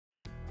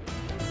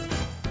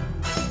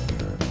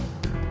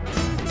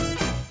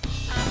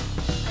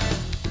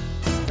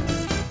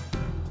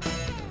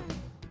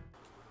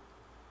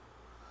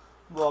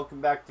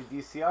welcome back to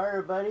DCR,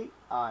 everybody.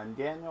 I'm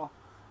Daniel.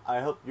 I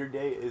hope your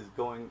day is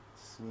going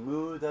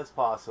smooth as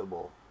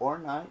possible, or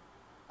night.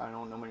 I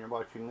don't know when you're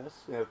watching this.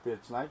 If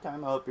it's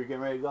nighttime, I hope you're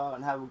getting ready to go out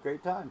and have a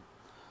great time.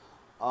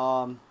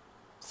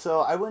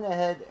 So I went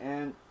ahead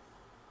and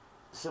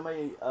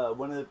somebody,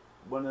 one of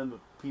the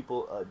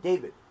people,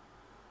 David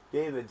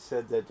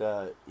said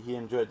that he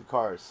enjoyed the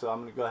Cars. So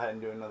I'm gonna go ahead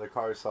and do another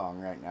Cars song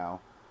right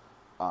now.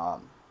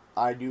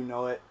 I do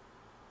know it.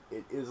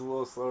 It is a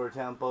little slower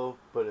tempo,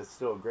 but it's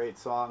still a great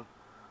song.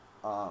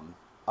 I'll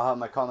have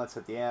my comments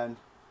at the end.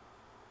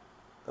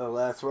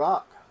 Let's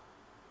rock.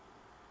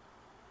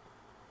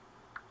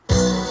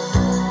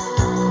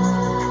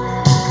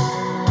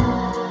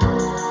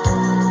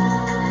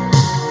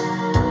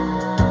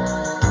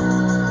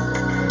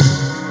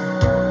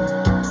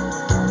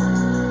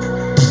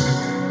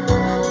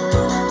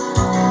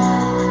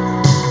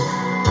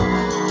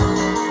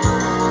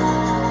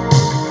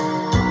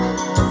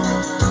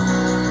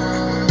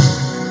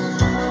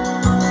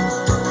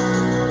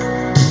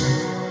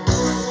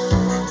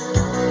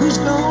 Who's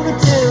gonna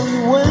tell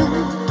you when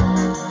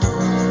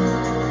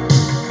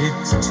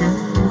it's too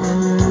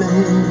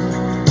late?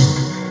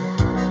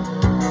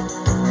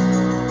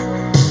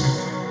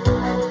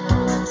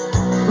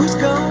 Who's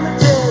gonna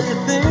tell you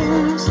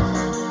things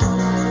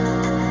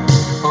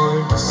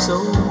aren't so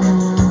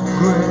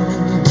great?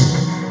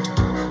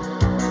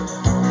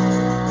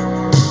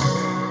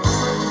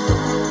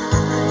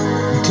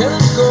 You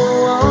can't go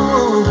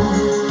on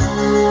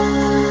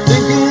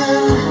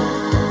thinking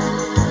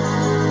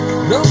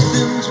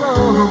nothing's wrong.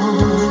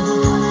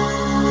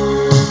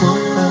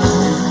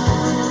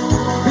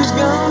 Who's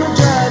gonna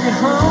drive you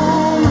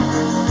home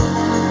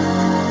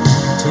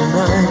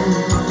tonight?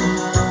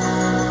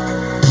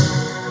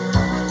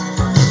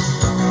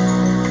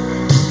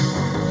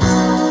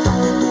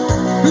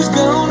 Who's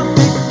gonna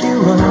pick you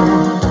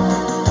up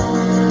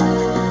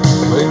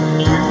when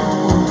you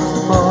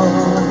fall?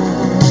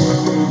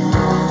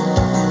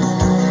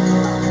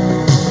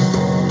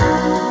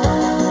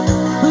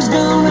 Who's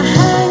gonna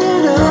hang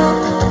it up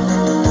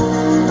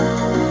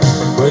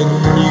when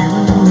you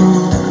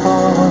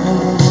call?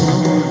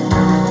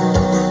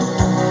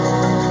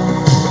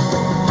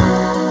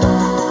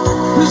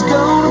 Who's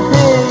gonna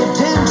pay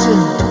attention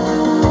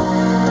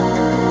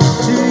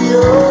to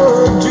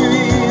your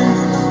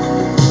dreams?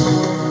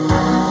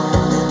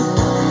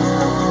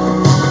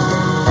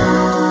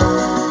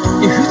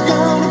 Yeah, who's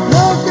gonna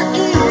plug their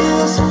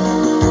ears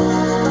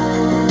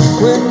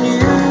when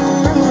you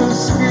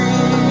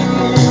scream?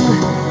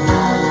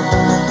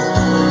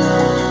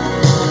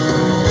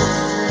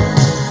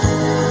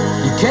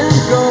 You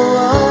can't go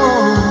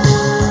on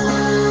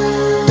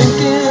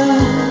thinking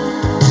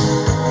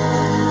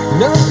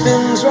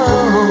nothing's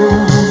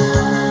wrong.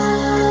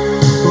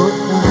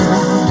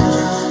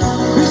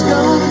 Who's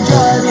gonna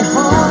drive you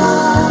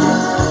home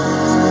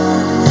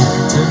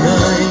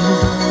tonight?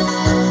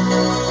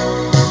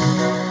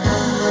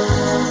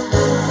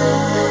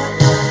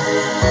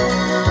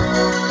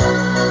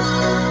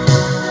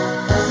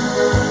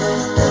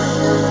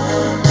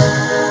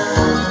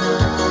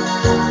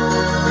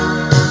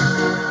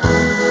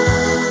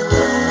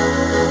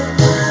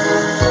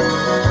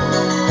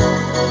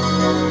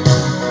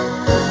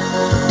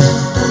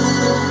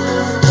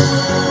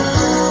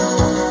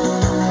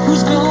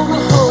 Who's gonna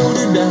hold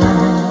it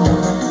down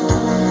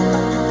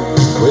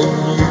when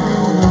you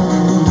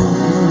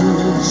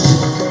lose?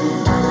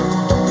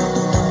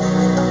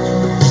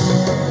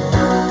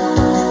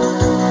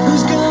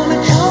 Who's gonna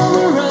come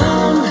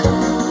around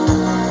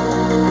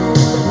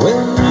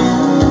when you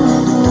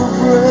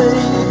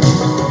break?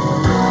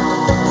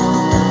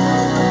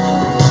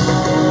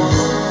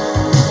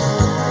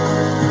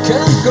 You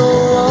can't go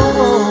on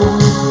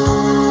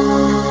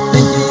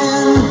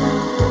thinking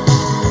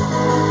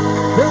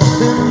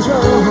nothing's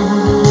wrong.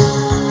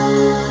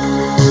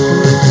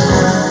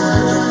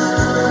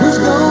 Who's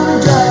gonna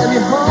drive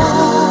you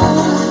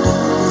home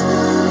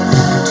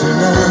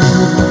tonight?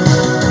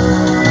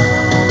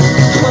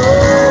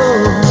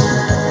 Oh,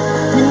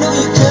 you know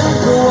you can't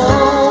go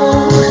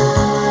on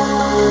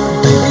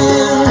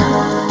thinking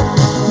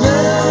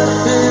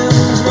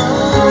nothing's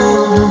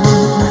wrong.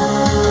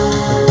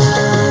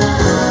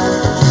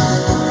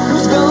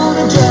 Who's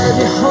gonna drive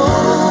you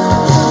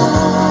home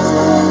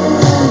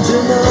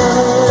tonight?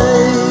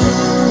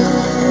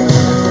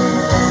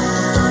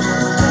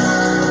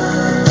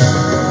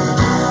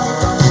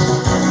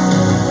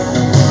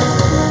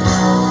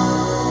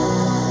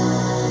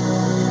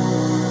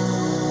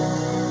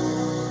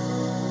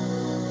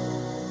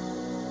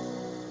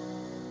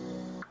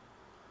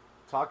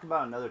 Talk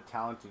about another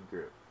talented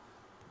group.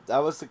 That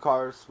was the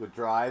Cars with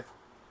Drive.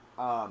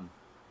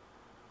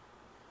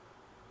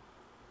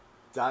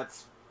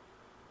 That's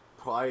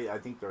probably, I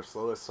think, their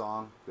slowest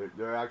song.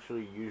 They're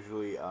actually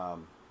usually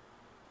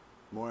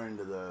more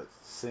into the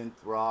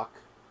synth rock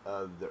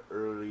of the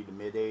early to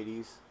mid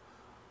 80s.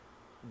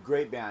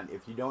 Great band.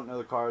 If you don't know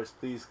the Cars,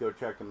 please go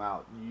check them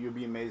out. You'll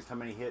be amazed how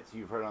many hits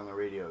you've heard on the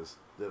radios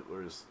that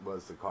was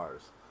the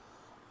Cars.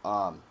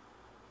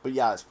 But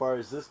yeah, as far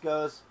as this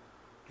goes,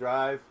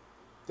 drive,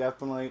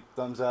 definitely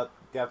thumbs up.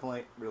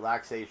 Definitely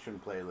relaxation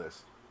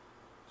playlist.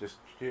 Just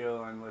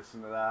chill and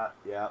listen to that.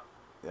 Yep,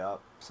 yep.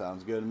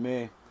 Sounds good to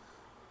me.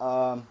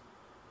 All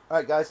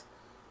right, guys.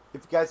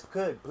 If you guys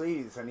could,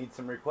 please, I need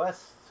some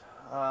requests.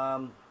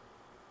 Um,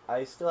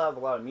 I still have a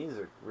lot of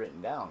music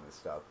written down and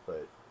stuff,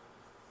 but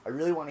I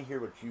really want to hear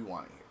what you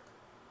want to hear.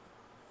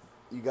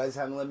 You guys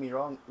haven't led me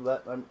wrong.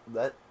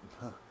 Led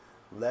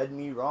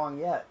me wrong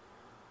yet.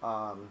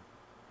 Um,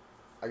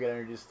 I got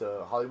introduced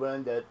to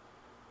Hollywood Undead,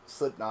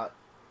 Slipknot,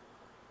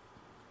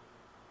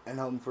 and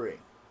Home Free.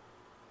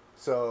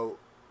 So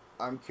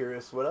I'm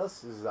curious what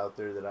else is out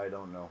there that I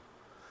don't know.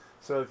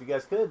 So if you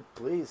guys could,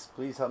 please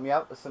help me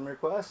out with some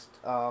requests.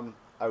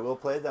 I will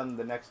play them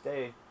the next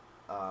day,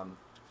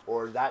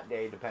 or that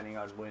day, depending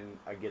on when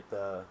I get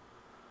the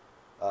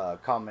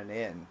comment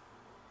in.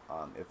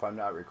 If I'm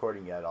not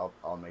recording yet,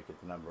 I'll make it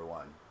the number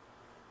one.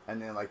 And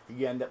then, like, if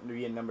you end up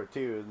being number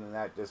two, then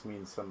that just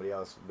means somebody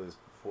else was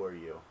before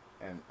you.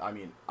 And I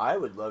mean, I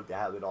would love to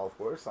have it all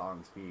four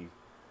songs be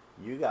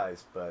you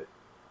guys, but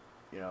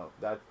you know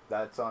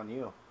that's on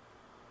you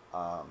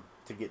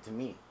to get to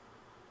me,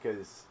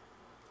 because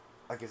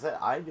like I said,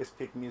 I just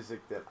pick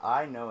music that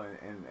I know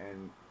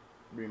and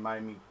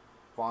remind me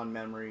fond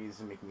memories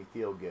and make me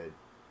feel good.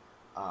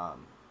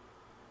 Um,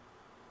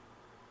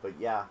 but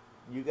yeah,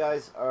 you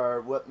guys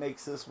are what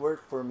makes this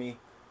work for me,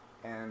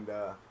 and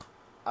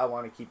I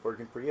want to keep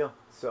working for you.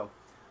 So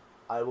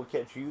I will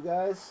catch you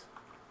guys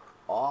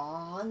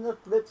on the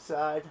flip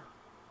side.